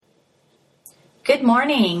Good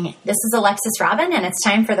morning. This is Alexis Robin, and it's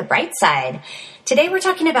time for The Bright Side. Today we're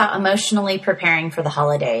talking about emotionally preparing for the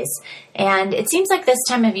holidays. And it seems like this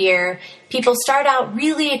time of year, people start out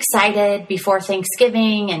really excited before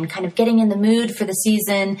Thanksgiving and kind of getting in the mood for the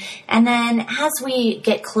season. And then as we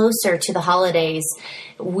get closer to the holidays,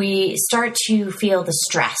 we start to feel the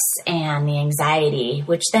stress and the anxiety,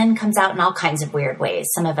 which then comes out in all kinds of weird ways.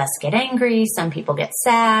 Some of us get angry, some people get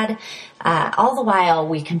sad. All the while,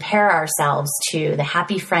 we compare ourselves to the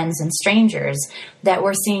happy friends and strangers that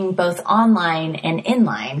we're seeing both online and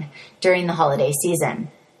inline during the holiday season.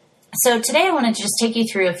 So today I want to just take you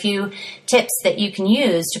through a few tips that you can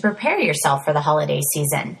use to prepare yourself for the holiday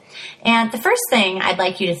season. And the first thing I'd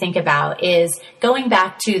like you to think about is going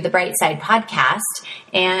back to the Bright Side podcast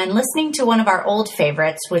and listening to one of our old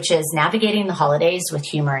favorites, which is Navigating the Holidays with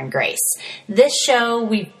Humor and Grace. This show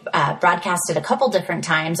we've broadcasted a couple different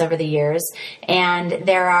times over the years, and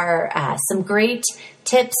there are some great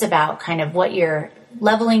tips about kind of what you're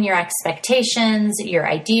leveling your expectations, your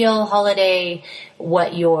ideal holiday,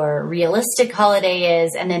 what your realistic holiday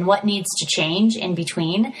is, and then what needs to change in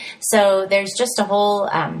between. So there's just a whole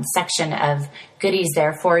section of goodies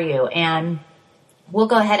there for you. And we'll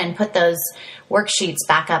go ahead and put those worksheets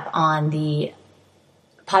back up on the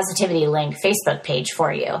Positivity Link Facebook page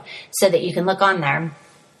for you so that you can look on there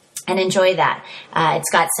and enjoy that.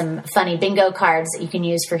 It's got some funny bingo cards that you can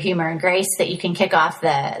use for humor and grace that you can kick off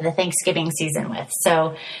the Thanksgiving season with.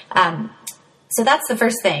 So that's the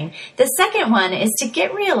first thing. The second one is to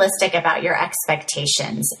get realistic about your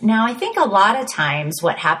expectations. Now, I think a lot of times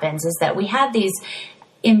what happens is that we have these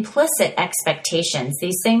implicit expectations,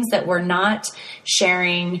 these things that we're not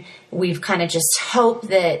sharing. We've kind of just hope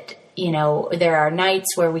that there are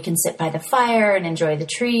nights where we can sit by the fire and enjoy the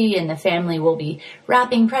tree, and the family will be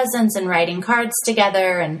wrapping presents and writing cards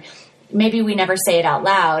together, and maybe we never say it out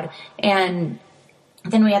loud. And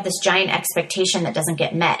then we have this giant expectation that doesn't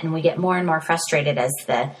get met, and we get more and more frustrated as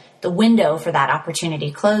the window for that opportunity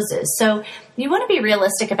closes. So you want to be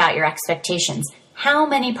realistic about your expectations. How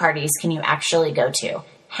many parties can you actually go to?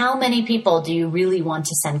 How many people do you really want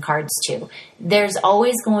to send cards to? There's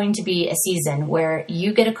always going to be a season where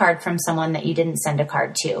you get a card from someone that you didn't send a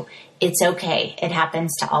card to. It's okay. It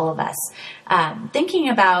happens to all of us. Thinking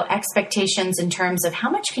about expectations in terms of how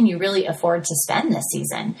much can you really afford to spend this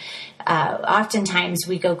season. Oftentimes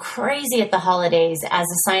we go crazy at the holidays as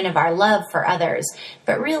a sign of our love for others,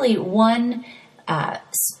 but really one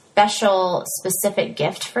special, specific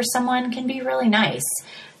gift for someone can be really nice.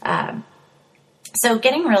 So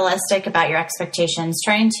getting realistic about your expectations,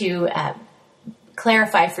 trying to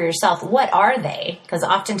clarify for yourself, what are they? Because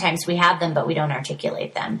oftentimes we have them, but we don't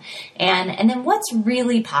articulate them. And then what's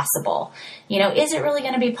really possible? Is it really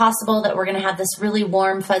going to be possible that we're going to have this really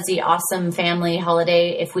warm, fuzzy, awesome family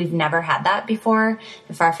holiday if we've never had that before?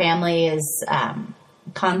 If our family is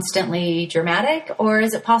constantly dramatic, or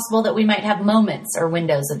is it possible that we might have moments or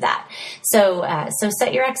windows of that? So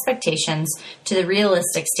set your expectations to the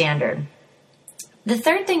realistic standard. The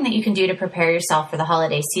third thing that you can do to prepare yourself for the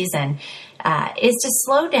holiday season is to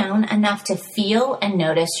slow down enough to feel and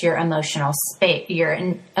notice your emotional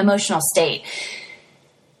state.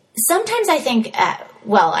 Sometimes I think,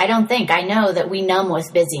 I know that we numb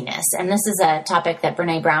with busyness. And this is a topic that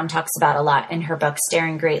Brene Brown talks about a lot in her book,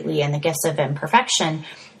 Staring Greatly and the Gifts of Imperfection.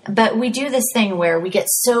 But we do this thing where we get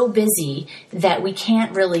so busy that we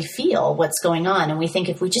can't really feel what's going on. And we think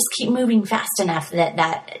if we just keep moving fast enough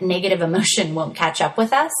that negative emotion won't catch up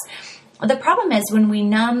with us. The problem is when we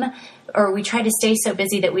numb or we try to stay so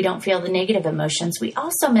busy that we don't feel the negative emotions, we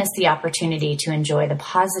also miss the opportunity to enjoy the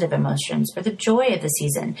positive emotions or the joy of the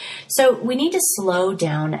season. So we need to slow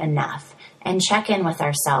down enough and check in with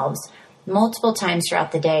ourselves multiple times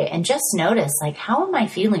throughout the day and just notice, how am I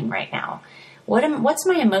feeling right now? What's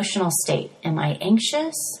my emotional state? Am I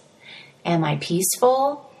anxious? Am I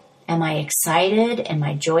peaceful? Am I excited? Am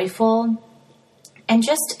I joyful? And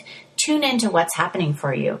just tune into what's happening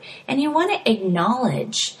for you. And you want to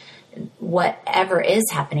acknowledge whatever is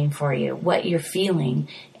happening for you, what you're feeling.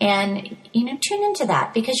 And, tune into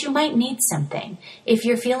that because you might need something. If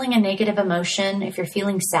you're feeling a negative emotion, if you're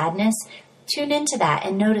feeling sadness, tune into that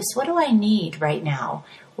and notice, what do I need right now?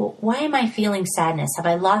 Why am I feeling sadness? Have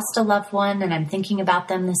I lost a loved one and I'm thinking about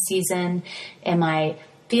them this season? Am I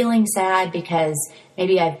feeling sad because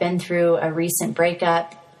maybe I've been through a recent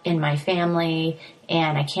breakup in my family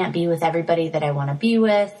and I can't be with everybody that I want to be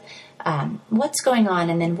with? What's going on?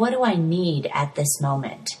 And then what do I need at this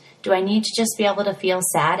moment? Do I need to just be able to feel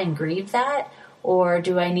sad and grieve that? Or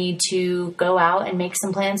do I need to go out and make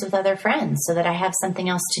some plans with other friends so that I have something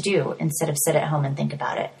else to do instead of sit at home and think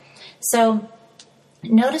about it? So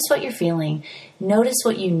Notice what you're feeling, notice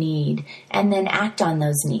what you need, and then act on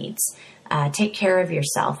those needs. Take care of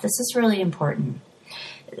yourself. This is really important.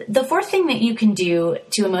 The fourth thing that you can do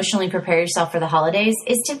to emotionally prepare yourself for the holidays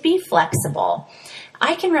is to be flexible.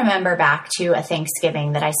 I can remember back to a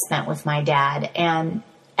Thanksgiving that I spent with my dad, and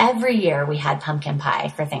every year we had pumpkin pie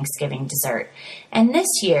for Thanksgiving dessert. And this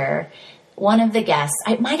year, one of the guests,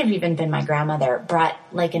 it might have even been my grandmother, brought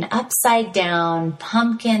like an upside down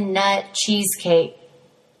pumpkin nut cheesecake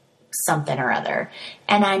something or other.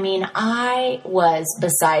 And I mean, I was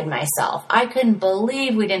beside myself. I couldn't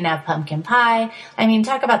believe we didn't have pumpkin pie. I mean,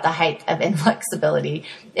 talk about the height of inflexibility.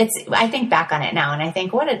 I think back on it now and I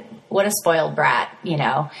think what a spoiled brat,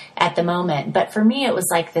 at the moment. But for me, it was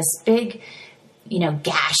like this big,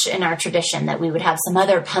 gash in our tradition that we would have some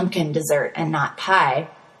other pumpkin dessert and not pie.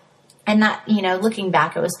 And that, looking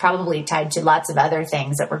back, it was probably tied to lots of other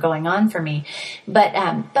things that were going on for me.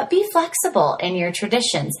 But be flexible in your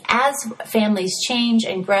traditions. As families change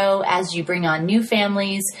and grow, as you bring on new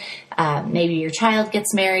families, maybe your child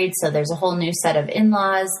gets married, so there's a whole new set of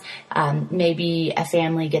in-laws. Maybe a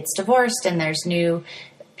family gets divorced and there's new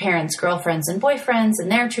parents, girlfriends, and boyfriends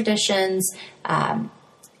and their traditions.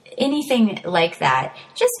 Anything like that.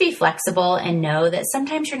 Just be flexible and know that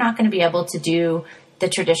sometimes you're not going to be able to do the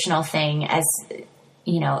traditional thing as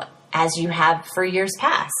you have for years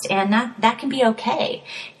past. And that can be okay.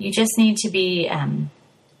 You just need to be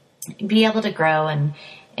able to grow and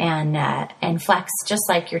flex just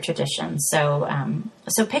like your traditions.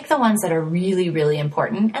 So pick the ones that are really, really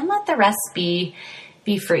important and let the rest be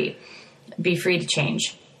free. Be free to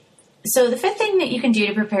change. So the fifth thing that you can do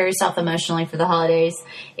to prepare yourself emotionally for the holidays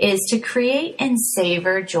is to create and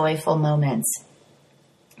savor joyful moments.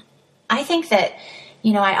 I think that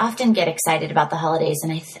I often get excited about the holidays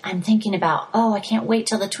and I'm thinking about, I can't wait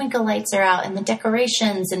till the twinkle lights are out and the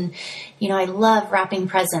decorations and, I love wrapping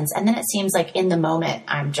presents. And then it seems like in the moment,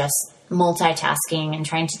 I'm just multitasking and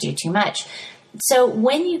trying to do too much. So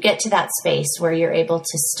when you get to that space where you're able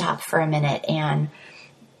to stop for a minute and,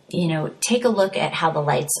 take a look at how the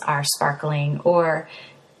lights are sparkling or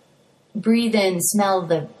breathe in, smell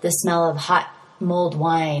the smell of hot mulled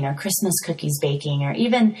wine or Christmas cookies baking, or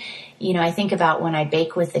even, I think about when I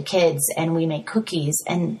bake with the kids and we make cookies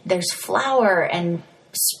and there's flour and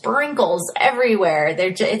sprinkles everywhere.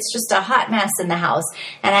 It's just a hot mess in the house.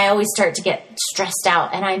 And I always start to get stressed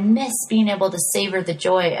out and I miss being able to savor the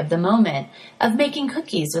joy of the moment of making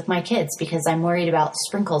cookies with my kids because I'm worried about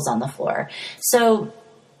sprinkles on the floor. So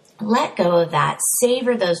let go of that,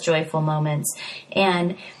 savor those joyful moments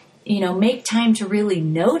and make time to really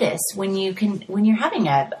notice when you're having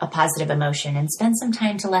a positive emotion and spend some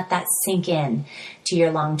time to let that sink in to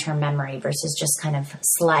your long-term memory versus just kind of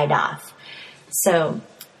slide off. So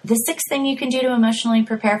the sixth thing you can do to emotionally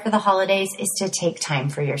prepare for the holidays is to take time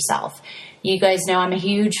for yourself. You guys know I'm a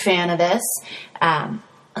huge fan of this.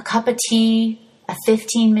 A cup of tea, a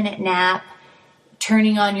 15-minute nap,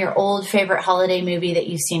 turning on your old favorite holiday movie that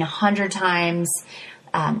you've seen 100 times,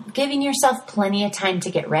 giving yourself plenty of time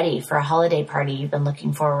to get ready for a holiday party you've been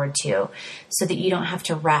looking forward to so that you don't have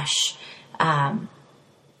to rush.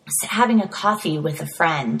 Having a coffee with a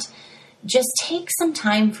friend. Just take some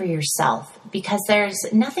time for yourself because there's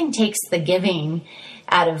nothing takes the giving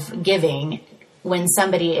out of giving when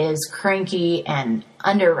somebody is cranky and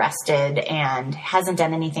under-rested and hasn't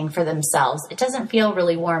done anything for themselves. It doesn't feel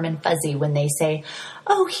really warm and fuzzy when they say,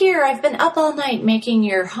 "Oh, here, I've been up all night making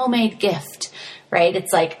your homemade gift." Right?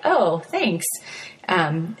 It's like, "Oh, thanks."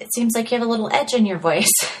 It seems like you have a little edge in your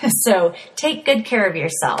voice. So take good care of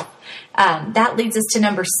yourself. That leads us to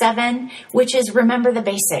number 7, which is remember the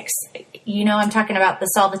basics. I'm talking about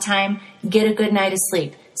this all the time. Get a good night of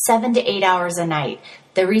sleep, 7 to 8 hours a night.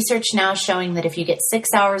 The research now is showing that if you get 6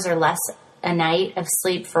 hours or less a night of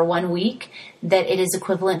sleep for 1 week, that it is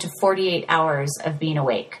equivalent to 48 hours of being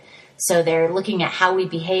awake. So they're looking at how we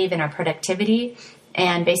behave in our productivity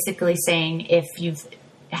and basically saying if you've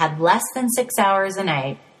had less than 6 hours a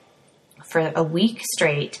night for a week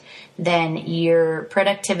straight, then your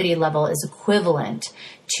productivity level is equivalent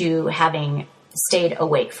to having stayed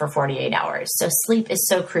awake for 48 hours. So sleep is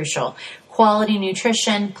so crucial. Quality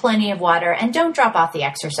nutrition, plenty of water, and don't drop off the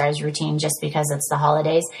exercise routine just because it's the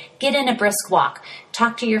holidays. Get in a brisk walk.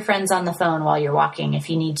 Talk to your friends on the phone while you're walking if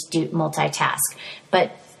you need to do multitask.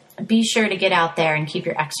 But be sure to get out there and keep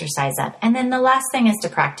your exercise up. And then the last thing is to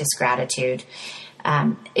practice gratitude.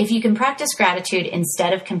 If you can practice gratitude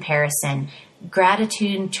instead of comparison,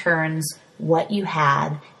 gratitude turns what you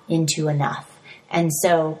have into enough. And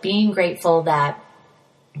so being grateful that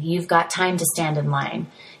you've got time to stand in line,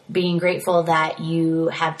 being grateful that you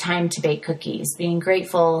have time to bake cookies, being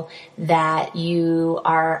grateful that you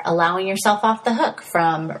are allowing yourself off the hook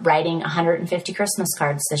from writing 150 Christmas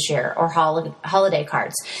cards this year or holiday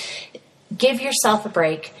cards. Give yourself a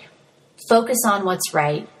break. Focus on what's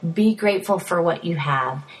right. Be grateful for what you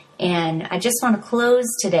have. And I just want to close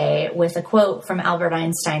today with a quote from Albert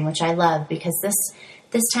Einstein, which I love because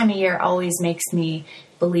this time of year always makes me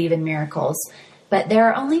believe in miracles. But there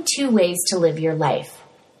are only two ways to live your life.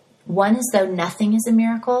 One is though nothing is a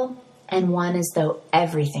miracle, and one is though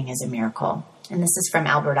everything is a miracle. And this is from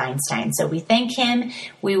Albert Einstein. So we thank him.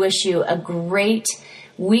 We wish you a great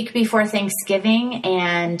week before Thanksgiving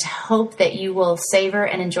and hope that you will savor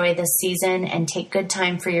and enjoy this season and take good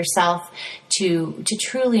time for yourself to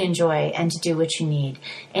truly enjoy and to do what you need.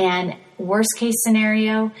 And worst case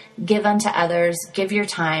scenario, give unto others, give your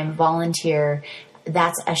time, volunteer.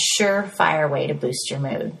 That's a surefire way to boost your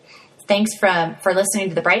mood. Thanks for listening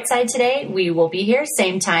to The Bright Side today. We will be here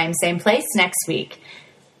same time, same place next week.